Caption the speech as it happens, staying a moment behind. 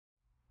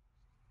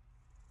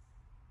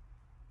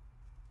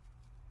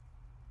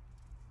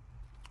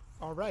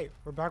Alright,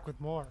 we're back with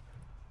more.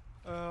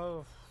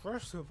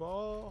 First of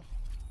all,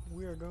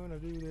 we are going to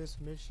do this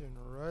mission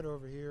right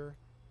over here.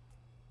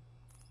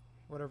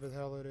 Whatever the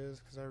hell it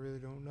is, because I really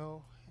don't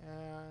know.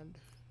 And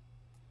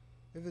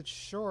if it's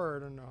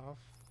short enough,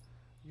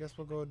 I guess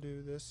we'll go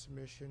do this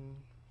mission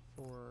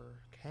for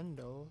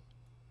Kendall.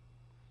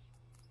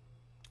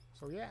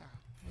 So yeah,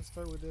 let's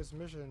start with this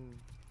mission.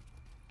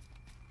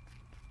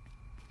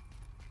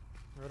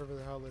 Whatever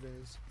the hell it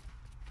is.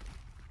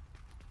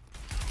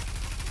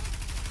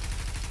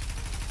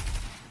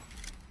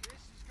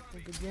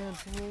 Think again,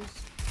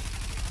 fools.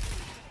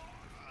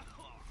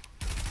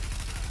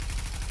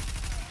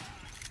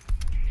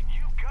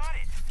 You got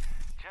it!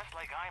 Just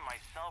like I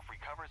myself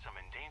recovered some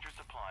endangered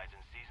supplies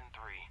in Season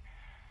 3.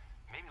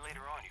 Maybe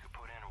later on you could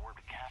put in a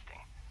word with casting.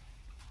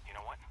 You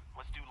know what?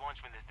 Let's do lunch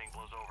when this thing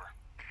blows over.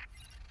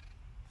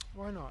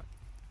 Why not?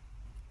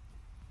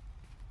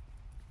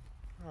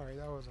 Alright,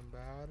 that wasn't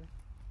bad.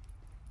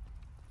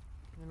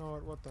 You know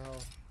what? What the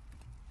hell?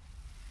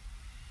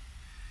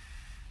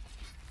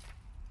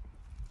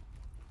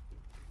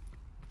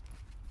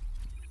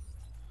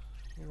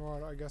 You know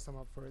what? I guess I'm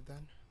up for it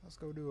then. Let's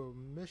go do a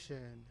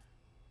mission.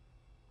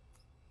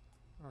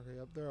 Okay,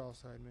 yep, they're all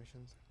side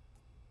missions.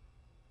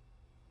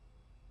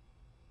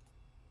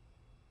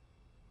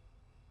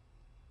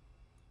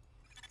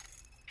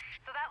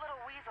 So that little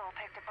weasel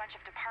picked a bunch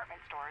of department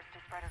stores to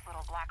spread his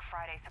little Black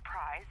Friday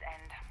surprise,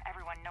 and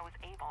everyone knows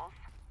Abel's.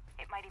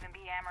 It might even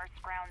be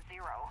Amherst's Ground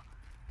Zero.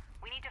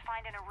 We need to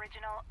find an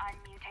original,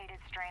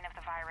 unmutated strain of the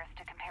virus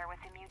to compare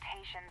with the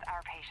mutations our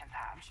patients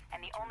have.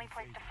 And the only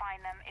place to find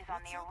them is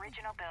on the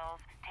original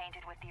bills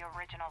tainted with the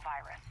original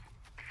virus.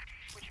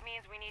 Which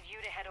means we need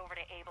you to head over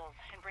to Abel's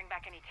and bring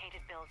back any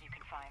tainted bills you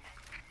can find.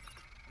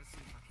 Let's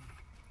see if I can.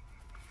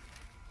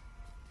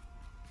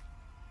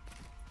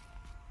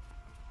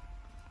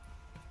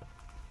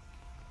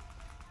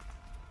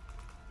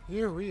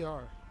 Here we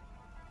are.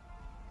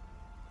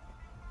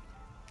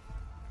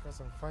 Got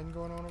some fighting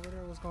going on over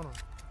there. What's going on?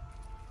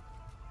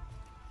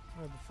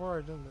 Wait, before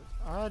I did this,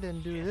 I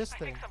didn't do this I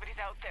thing. think somebody's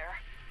out there.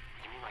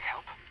 You mean like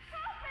help?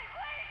 Help me,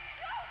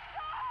 please! Don't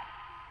stop!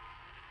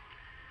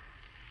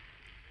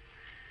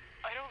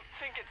 I don't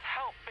think it's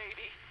help,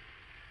 baby.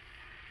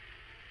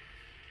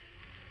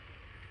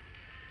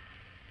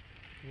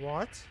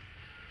 What?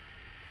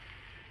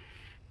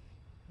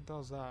 What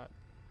does that?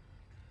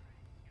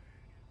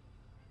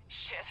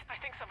 Shit, I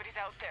think somebody's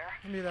out there.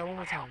 Let me do that one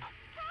more time. Help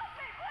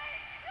me,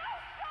 please! Don't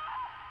stop!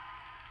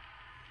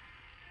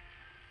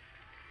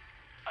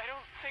 I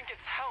don't think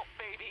it's help,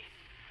 baby.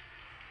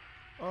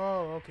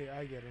 Oh, okay,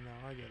 I get it now.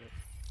 I get it.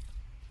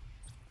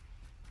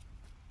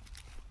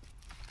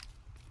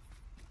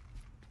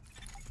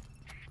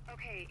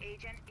 Okay,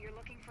 Agent, you're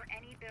looking for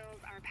any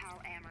bills our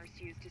pal Amherst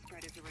used to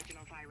spread his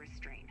original virus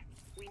strain.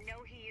 We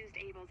know he used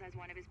Abel's as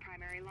one of his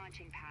primary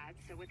launching pads,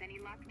 so with any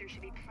luck, there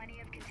should be plenty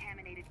of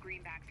contaminated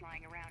greenbacks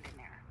lying around in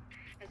there.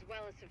 As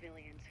well as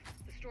civilians.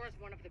 The store is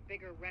one of the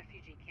bigger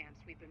refugee camps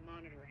we've been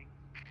monitoring.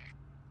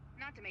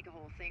 Not to make a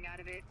whole thing out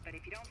of it, but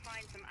if you don't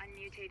find some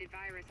unmutated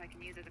virus I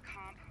can use as a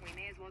comp, we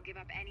may as well give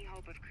up any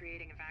hope of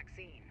creating a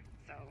vaccine.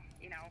 So,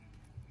 you know,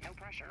 no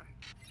pressure.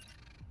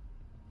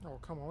 Oh,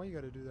 come on, why you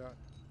gotta do that?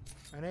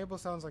 Enable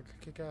sounds like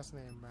a kick-ass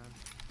name, man.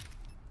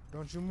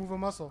 Don't you move a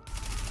muscle.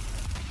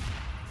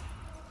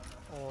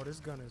 Oh, this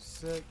gun is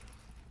sick.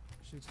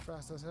 Shoots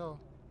fast as hell.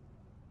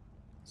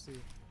 Let's see.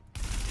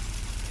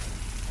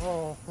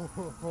 Oh,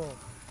 oh,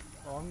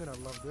 I'm gonna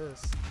love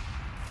this.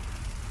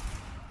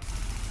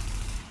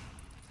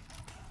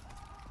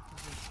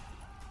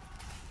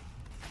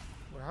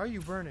 Wait, how are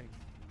you burning?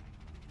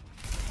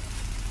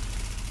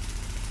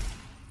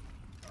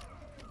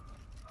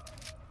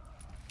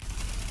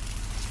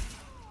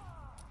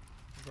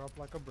 Drop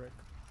like a brick.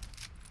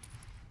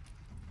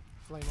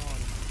 Flame on.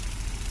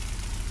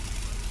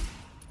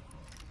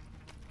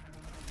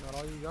 That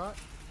all you got?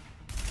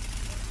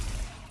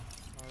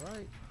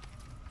 Alright.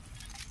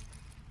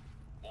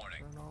 Warning.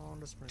 Turn on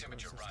the sprinkler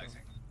Temperature system.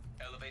 rising.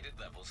 Elevated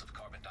levels of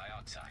carbon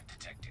dioxide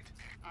detected.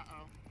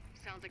 Uh-oh.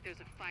 Sounds like there's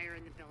a fire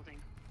in the building.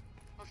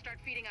 I'll start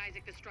feeding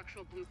Isaac the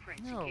structural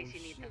blueprints No, in case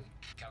you need shit. them.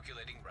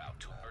 Calculating route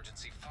to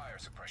emergency fire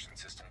suppression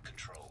system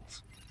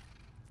controls.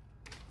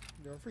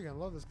 Yo, I freaking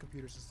love this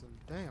computer system.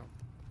 Damn.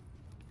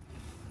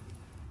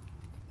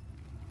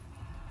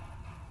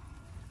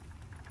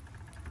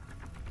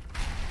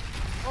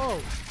 Oh!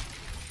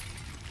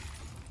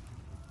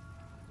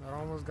 That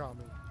almost got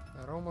me.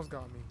 That almost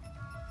got me.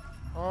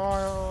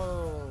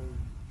 Oh!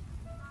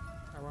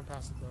 I went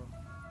past it though.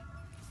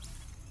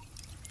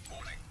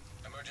 Warning.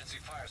 Emergency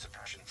fire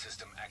suppression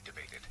system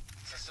activated.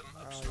 System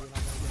you're not obstructed.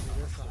 gonna give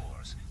me this one.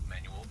 Floors.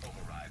 Manual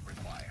override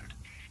required.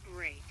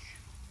 Great.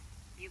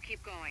 You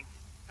keep going.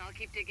 I'll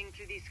keep digging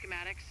through these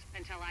schematics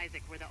and tell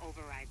Isaac where the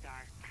overrides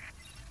are.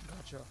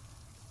 Gotcha.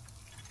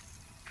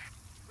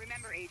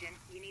 Remember, Agent,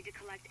 you need to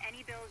collect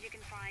any bills you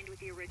can find with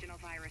the original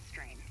virus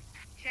strain.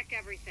 Check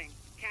everything.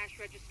 Cash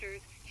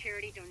registers,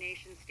 charity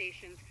donation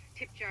stations,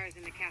 tip jars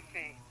in the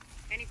cafe.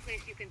 Any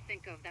place you can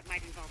think of that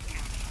might involve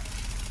cash.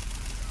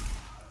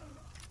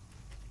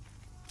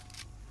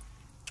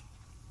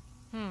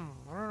 I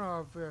don't know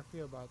how I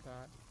feel about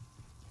that.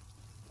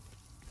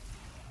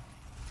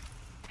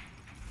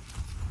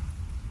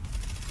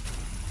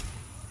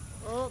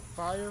 Oh,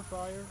 fire,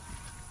 fire.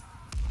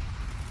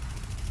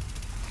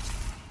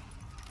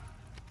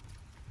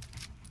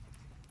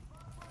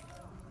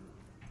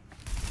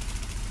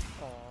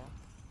 Aw.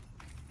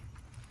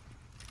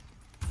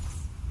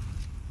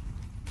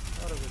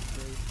 That would have been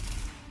great.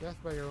 Death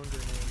by your own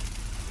grenade.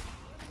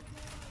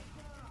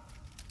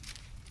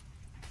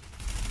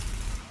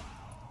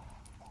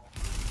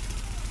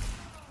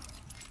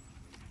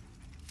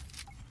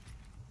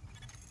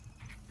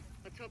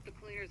 Let's hope the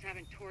cleaners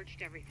haven't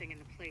torched everything in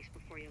the place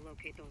before you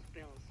locate those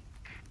bills.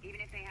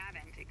 Even if they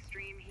haven't,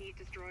 extreme heat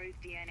destroys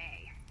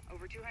DNA.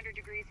 Over 200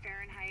 degrees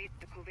Fahrenheit,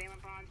 the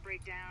covalent bonds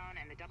break down,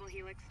 and the double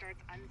helix starts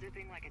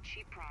unzipping like a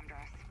cheap prom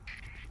dress.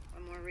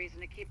 One more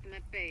reason to keep them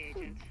at bay,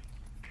 Agent.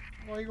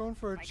 Why are you going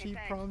for a Like I cheap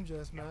said, prom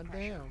dress, no man?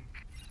 pressure. Damn.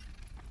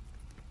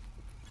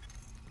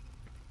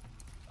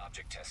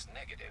 Object test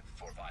negative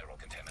for viral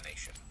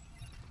contamination.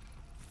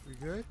 We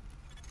good?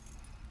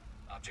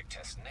 Object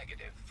test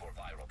negative for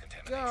viral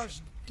contamination.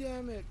 Gosh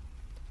damn it.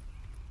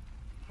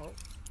 Oh.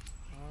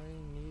 I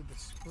need the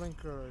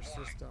sprinkler Warning.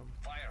 system.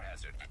 Fire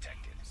hazard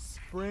detected.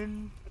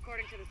 Sprint.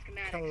 According to the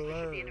schematics,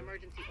 there should be an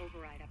emergency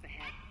override up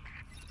ahead.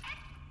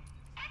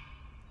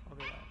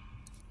 Okay, that.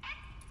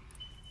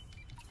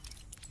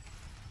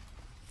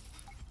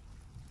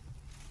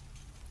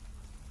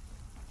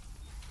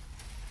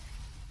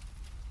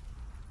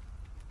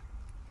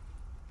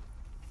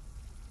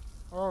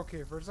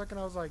 Okay, for a second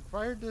I was like,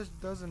 fire just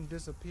doesn't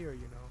disappear,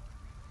 you know.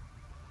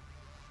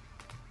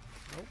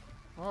 Nope.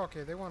 Oh,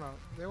 okay, they want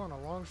a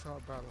long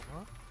shot battle,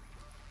 huh?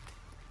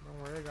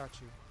 Don't worry, I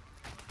got you.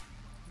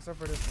 Except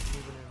for this one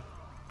moving in.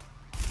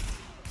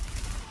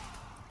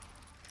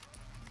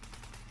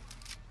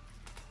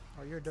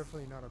 Oh, you're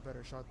definitely not a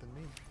better shot than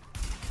me.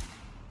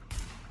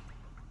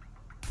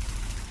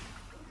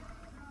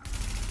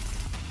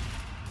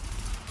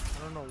 I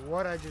don't know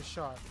what I just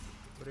shot,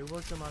 but it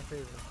worked in my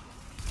favor.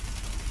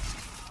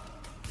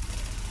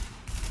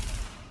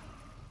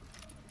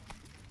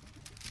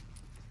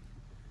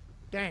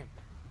 Damn.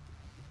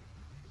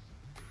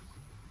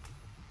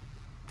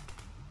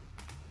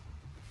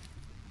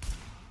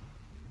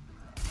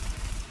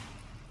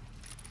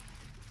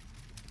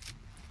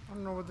 I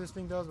don't know what this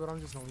thing does, but I'm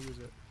just gonna use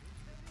it.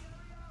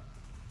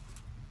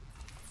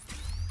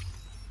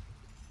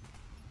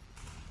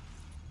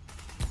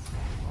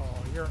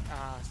 Oh, you're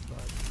ass, bud.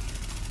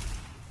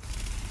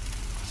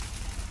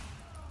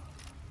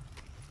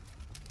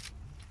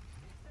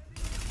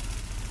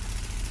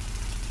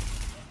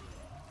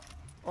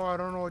 Oh, I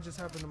don't know what just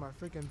happened to my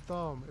freaking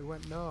thumb. It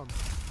went numb.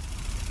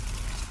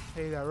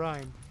 Hey, that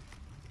rhymed.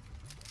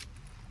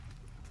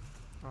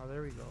 Oh,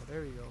 there we go.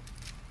 There we go.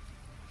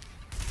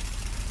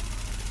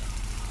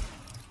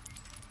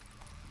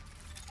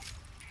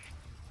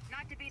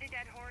 Not to beat a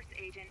dead horse,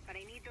 Agent, but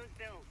I need those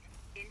bills.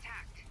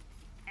 Intact.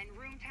 And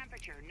room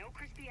temperature, no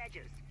crispy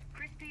edges.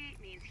 Crispy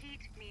means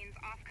heat, means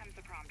off comes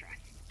the prom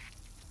dress.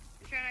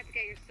 And try not to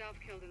get yourself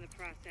killed in the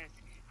process.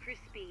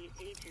 Crispy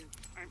agents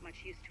aren't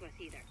much use to us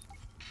either.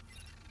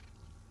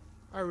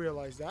 I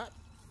realize that.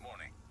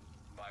 Warning.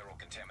 Viral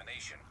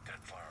contamination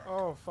confirmed.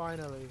 Oh,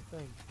 finally.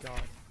 Thank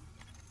God.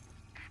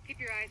 Keep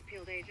your eyes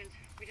peeled, Agent.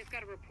 We just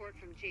got a report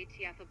from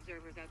JTF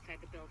observers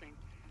outside the building.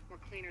 More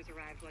cleaners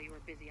arrived while you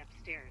were busy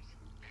upstairs.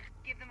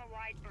 Give them a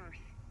wide berth.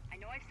 I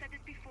know I've said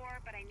this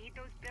before, but I need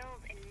those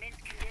bills in mint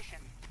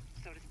condition,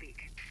 so to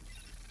speak.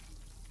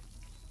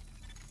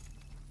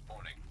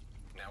 Warning.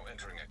 Now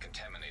entering a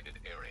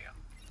contaminated area.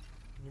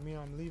 You mean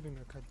I'm leaving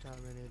a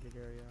contaminated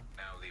area?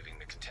 Now leaving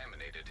the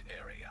contaminated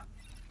area.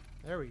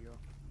 There we go.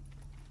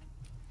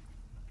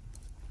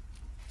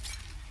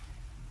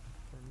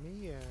 For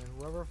me and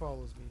whoever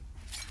follows me.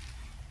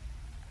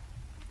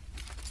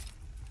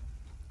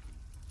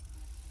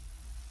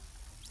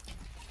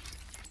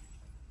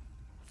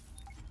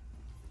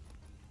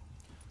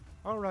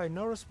 Alright,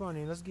 no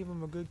responding. Let's give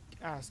him a good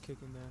ass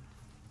kicking then.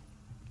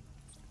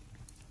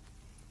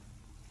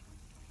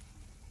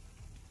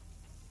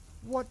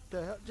 What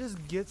the hell?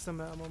 Just get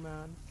some ammo,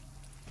 man.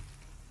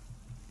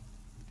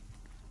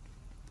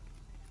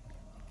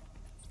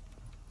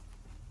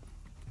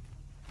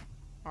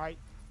 Alright.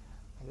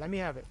 Let me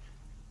have it.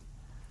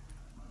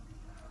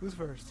 Who's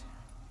first?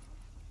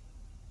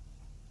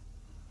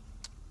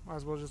 Might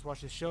as well just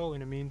watch the show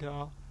in the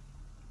meantime.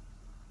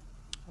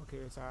 Okay,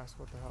 let's ask.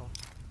 What the hell?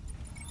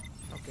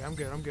 Okay, I'm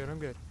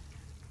good.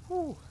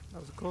 Whew, that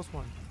was a close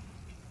one.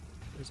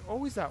 There's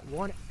always that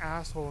one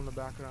asshole in the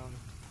background.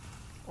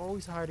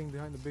 Always hiding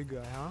behind the big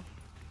guy, huh?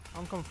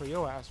 I'm coming for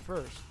your ass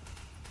first.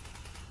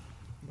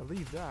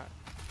 Believe that.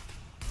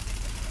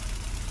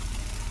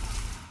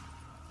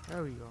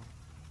 There we go.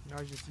 Now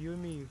it's just you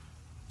and me.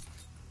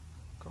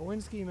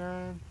 Kowinski,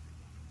 man.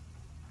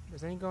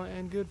 This ain't gonna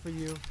end good for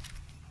you.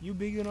 You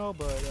big and all,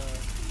 but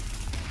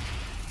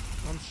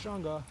I'm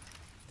stronger.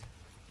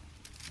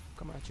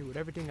 Come at you with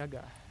everything I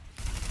got.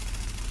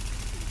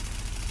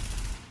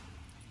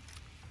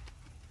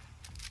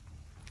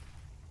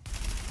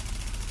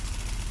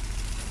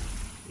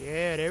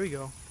 Yeah, there we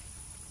go.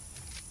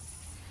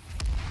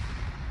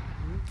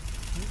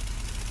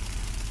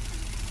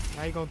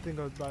 Now you gonna think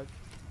about...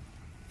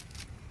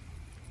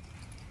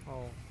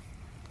 Oh,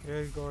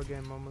 there you go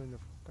again, mumbling the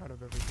fuck out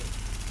of everything.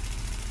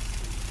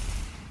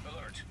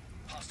 Alert.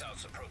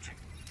 Hostiles approaching.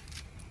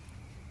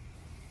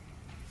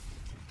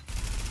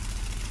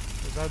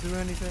 Does that do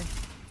anything?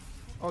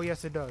 Oh,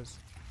 yes, it does.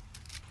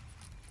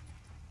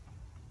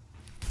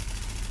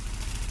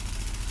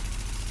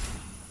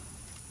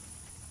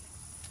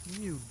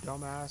 You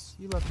dumbass.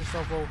 You left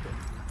yourself open.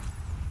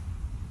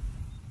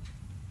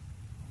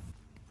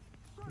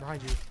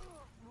 Behind you.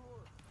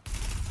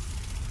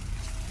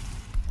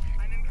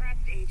 I'm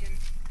impressed, Agent.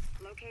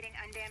 Locating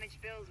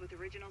undamaged bills with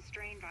original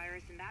strain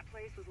virus in that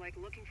place was like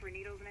looking for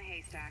needles in a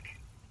haystack.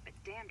 But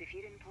damned if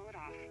you didn't pull it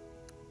off.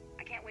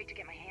 I can't wait to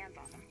get my hands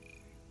on them.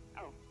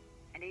 Oh,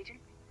 and Agent?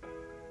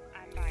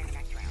 I'm buying the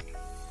next round.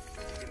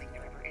 Assuming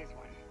there ever is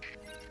one.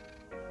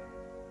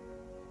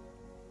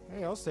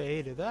 Hey, I'll say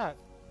hey to that.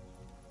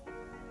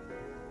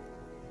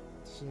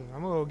 So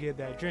I'm gonna go get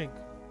that drink.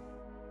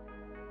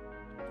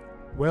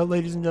 Well,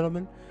 ladies and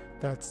gentlemen,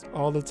 that's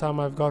all the time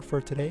I've got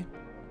for today.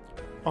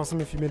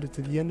 Awesome if you made it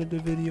to the end of the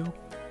video.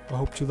 I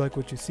hope you like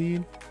what you see.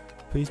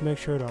 Please make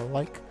sure to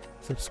like,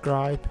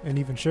 subscribe, and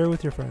even share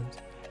with your friends.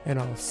 And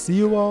I'll see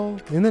you all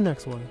in the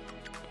next one.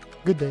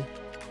 Good day.